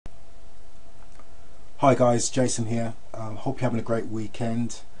Hi guys, Jason here. Hope you're having a great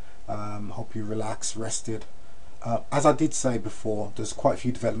weekend. Hope you relaxed, rested. As I did say before, there's quite a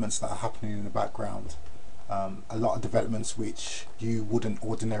few developments that are happening in the background. A lot of developments which you wouldn't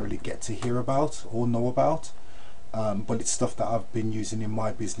ordinarily get to hear about or know about, but it's stuff that I've been using in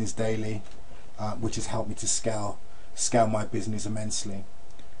my business daily, which has helped me to scale my business immensely.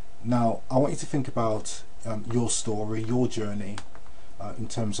 Now, I want you to think about your story, your journey, in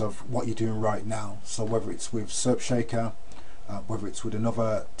terms of what you're doing right now. So whether it's with Surfshaker, whether it's with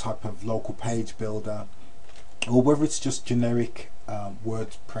another type of local page builder, or whether it's just generic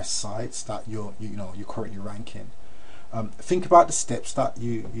WordPress sites that you're currently ranking. Think about the steps that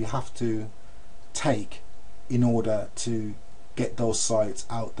you have to take in order to get those sites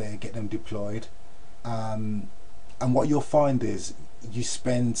out there, get them deployed. And what you'll find is you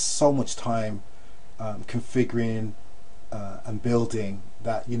spend so much time configuring and building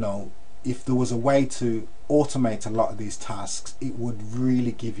that, if there was a way to automate a lot of these tasks, it would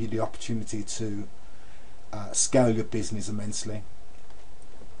really give you the opportunity to scale your business immensely.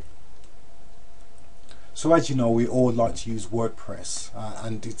 So as you know, we all like to use WordPress,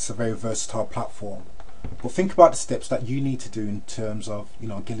 and it's a very versatile platform. But think about the steps that you need to do in terms of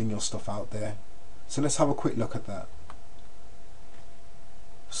getting your stuff out there. So let's have a quick look at that.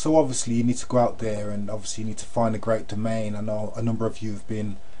 So obviously you need to go out there and obviously you need to find a great domain. I know a number of you have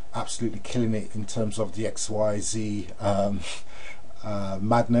been absolutely killing it in terms of the XYZ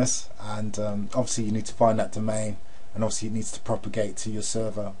madness, and obviously you need to find that domain, and obviously it needs to propagate to your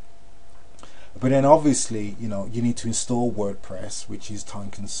server. But then obviously you need to install WordPress, which is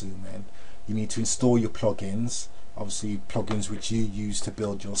time consuming. You need to install your plugins, obviously plugins which you use to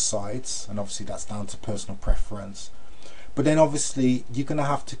build your sites, and obviously that's down to personal preference. But then obviously you're going to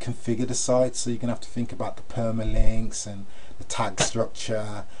have to configure the site, so you're going to have to think about the permalinks and the tag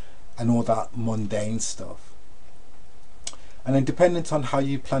structure and all that mundane stuff. And then dependent on how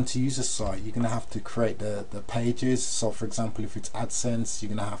you plan to use a site, you're going to have to create the pages. So for example, if it's AdSense, you're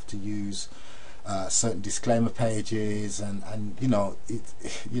going to have to use certain disclaimer pages, and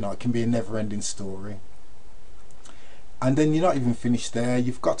it can be a never-ending story. And then you're not even finished there.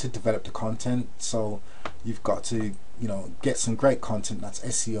 You've got to develop the content, so you've got to get some great content that's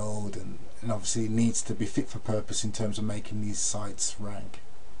SEO'd and obviously needs to be fit for purpose in terms of making these sites rank.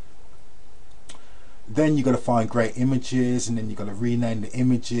 Then you've got to find great images, and then you've got to rename the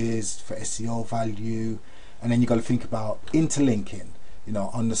images for SEO value, and then you've got to think about interlinking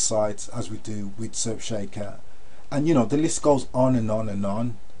on the site, as we do with Surfshaker. And the list goes on and on and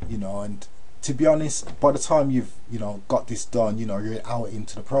on, and to be honest, by the time you've got this done, you're an hour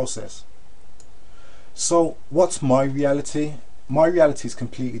into the process. So what's my reality? My reality is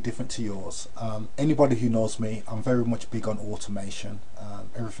completely different to yours. Anybody who knows me, I'm very much big on automation.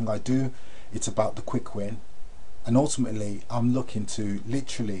 Everything I do, it's about the quick win, and ultimately I'm looking to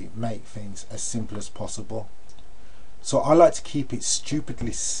literally make things as simple as possible. So I like to keep it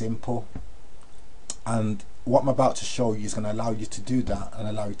stupidly simple, and what I'm about to show you is going to allow you to do that and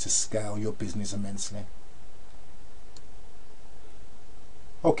allow you to scale your business immensely.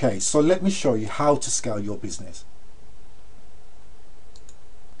 Okay, so let me show you how to scale your business.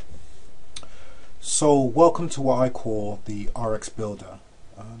 So welcome to what I call the RX Builder.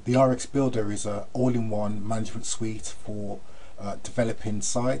 The RX Builder is an all-in-one management suite for developing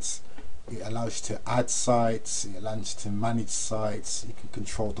sites. It allows you to add sites, it allows you to manage sites, you can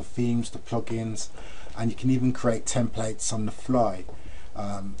control the themes, the plugins, and you can even create templates on the fly.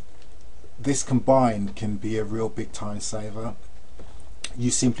 This combined can be a real big time saver. You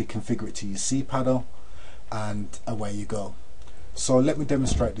simply configure it to your cPanel and away you go. So let me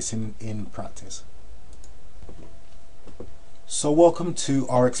demonstrate this in practice. So welcome to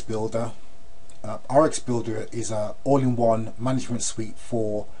RX Builder. RX Builder is an all-in-one management suite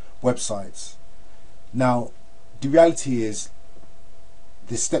for websites. Now the reality is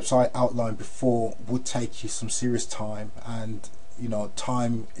the steps I outlined before would take you some serious time, and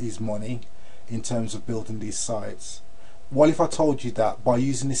time is money in terms of building these sites. What if I told you that by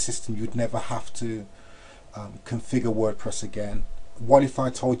using this system you'd never have to configure WordPress again? What if I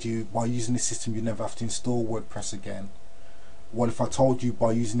told you by using this system you never have to install WordPress again? What if I told you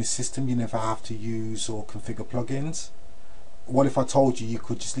by using this system you never have to use or configure plugins? What if I told you you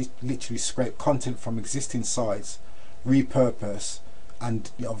could just literally scrape content from existing sites, repurpose,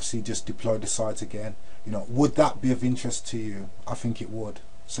 and obviously just deploy the site again? Would that be of interest to you? I think it would.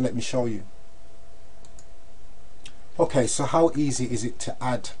 So let me show you. Okay, so how easy is it to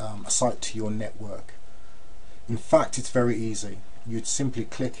add a site to your network? In fact, it's very easy. You'd simply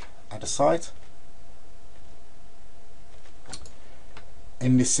click add a site,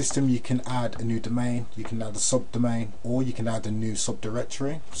 In this system you can add a new domain, you can add a subdomain, or you can add a new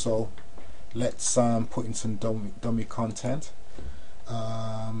subdirectory. So let's put in some dummy content.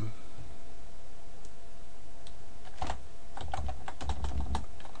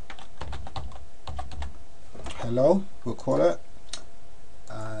 Hello, we'll call it,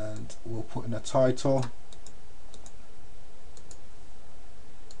 and we'll put in a title,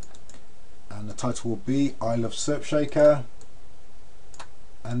 and the title will be I Love Surfshaker,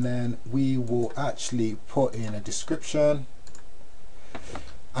 and then we will actually put in a description.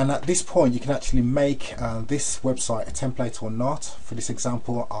 And at this point you can actually make this website a template or not. For this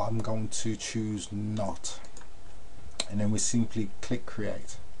example I'm going to choose not, and then we simply click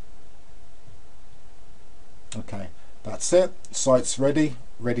create. Okay, that's it. Site's ready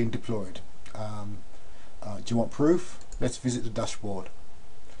and deployed. Do you want proof? Let's visit the dashboard.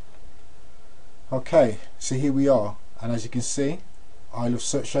 Okay, so here we are, and as you can see, I Love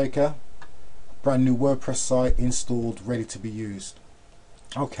Surfshaker, brand new WordPress site installed, ready to be used.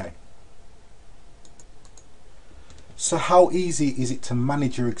 Okay, so how easy is it to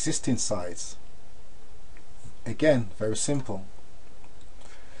manage your existing sites? Again, very simple.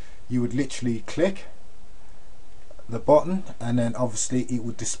 You would literally click the button, and then obviously it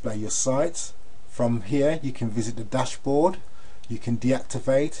would display your sites. From here you can visit the dashboard, you can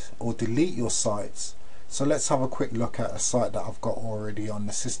deactivate or delete your sites. So let's have a quick look at a site that I've got already on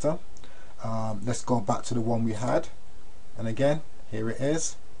the system. Let's go back to the one we had, and again, here it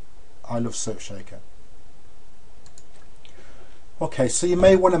is, I Love Surfshaker. Okay, so you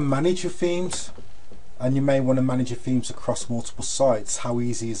may want to manage your themes, and you may want to manage your themes across multiple sites. How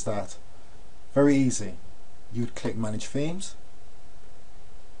easy is that? Very easy. You would click manage themes.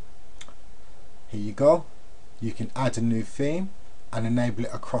 Here you go. You can add a new theme and enable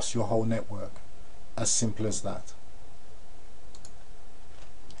it across your whole network. As simple as that.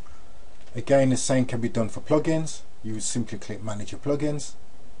 Again, the same can be done for plugins. You would simply click manage your plugins,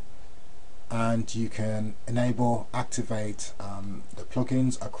 and you can enable, activate the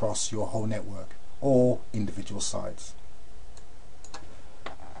plugins across your whole network or individual sites.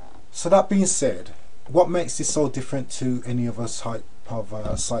 So that being said, what makes this so different to any other type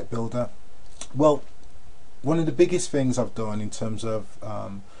of site builder? Well, one of the biggest things I've done in terms of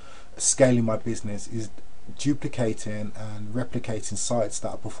scaling my business is duplicating and replicating sites that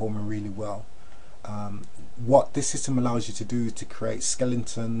are performing really well. What this system allows you to do is to create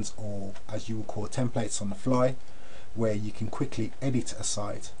skeletons, or as you would call templates, on the fly, where you can quickly edit a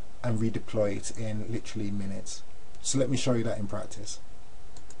site and redeploy it in literally minutes. So let me show you that in practice.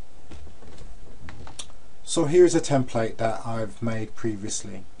 So here's a template that I've made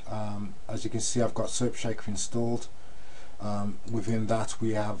previously. As you can see, I've got Surfshaker installed. Within that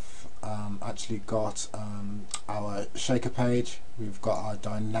we have actually got our shaker page, we've got our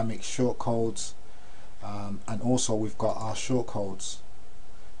dynamic shortcodes, and also we've got our shortcodes,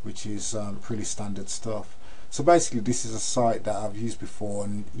 which is pretty standard stuff. So basically this is a site that I've used before,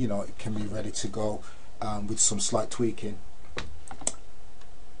 and you know, it can be ready to go with some slight tweaking.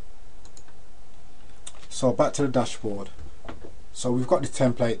 So back to the dashboard. So we've got the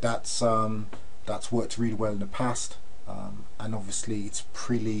template that's worked really well in the past, and obviously it's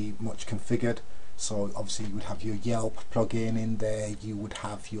pretty much configured. So obviously you would have your Yelp plugin in there, you would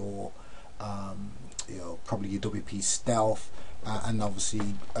have your probably your WP Stealth, and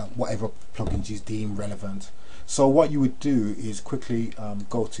obviously whatever plugins you deem relevant. So what you would do is quickly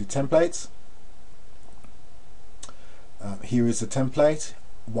go to templates. Here is the template.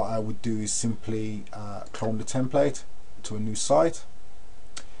 What I would do is simply clone the template to a new site.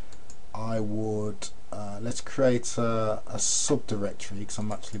 I would let's create a subdirectory, because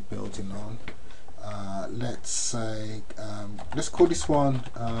I'm actually building on. Let's say let's call this one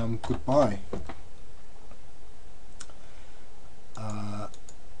goodbye,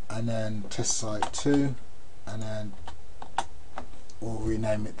 and then test site 2, and then we'll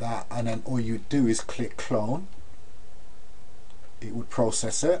rename it that, and then all you do is click clone. It would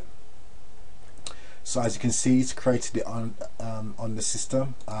process it. So as you can see, it's created it on the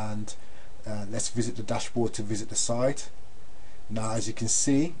system, and let's visit the dashboard to visit the site. Now as you can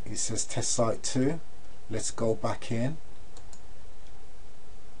see, it says test site 2. Let's go back in.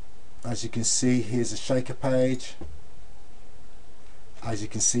 As you can see, here's a shaker page. As you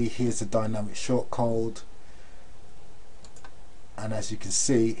can see, here's the dynamic shortcode, and as you can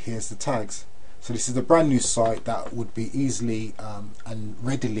see, here's the tags. So this is a brand new site that would be easily and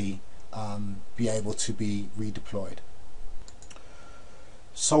readily be able to be redeployed.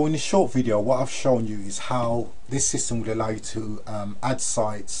 So in this short video, what I've shown you is how this system would allow you to add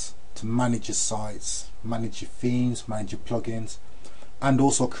sites, to manage your sites, manage your themes, manage your plugins, and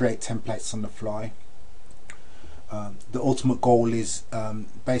also create templates on the fly. The ultimate goal is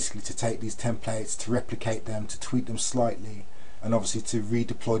basically to take these templates, to replicate them, to tweak them slightly, and obviously to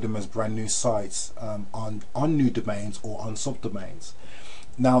redeploy them as brand new sites on new domains or on subdomains.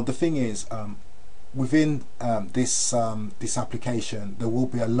 Now the thing is, within this application, there will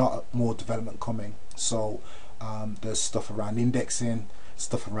be a lot more development coming. So there's stuff around indexing,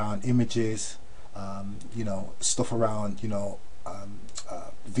 stuff around images, you know, stuff around, you know,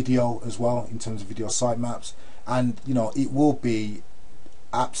 video as well, in terms of video sitemaps. And you know, it will be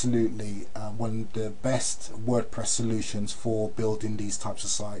absolutely one of the best WordPress solutions for building these types of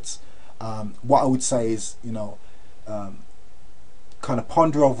sites. What I would say is, you know, kind of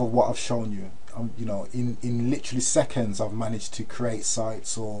ponder over what I've shown you. You know, in literally seconds, I've managed to create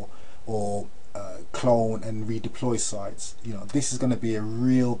sites or clone and redeploy sites. You know, this is going to be a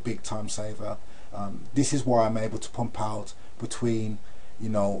real big time saver. This is why I'm able to pump out between, you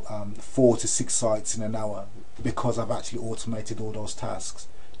know, 4 to 6 sites in an hour, because I've actually automated all those tasks.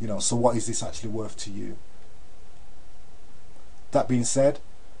 You know, so what is this actually worth to you? That being said,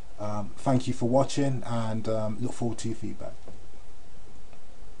 thank you for watching, and look forward to your feedback.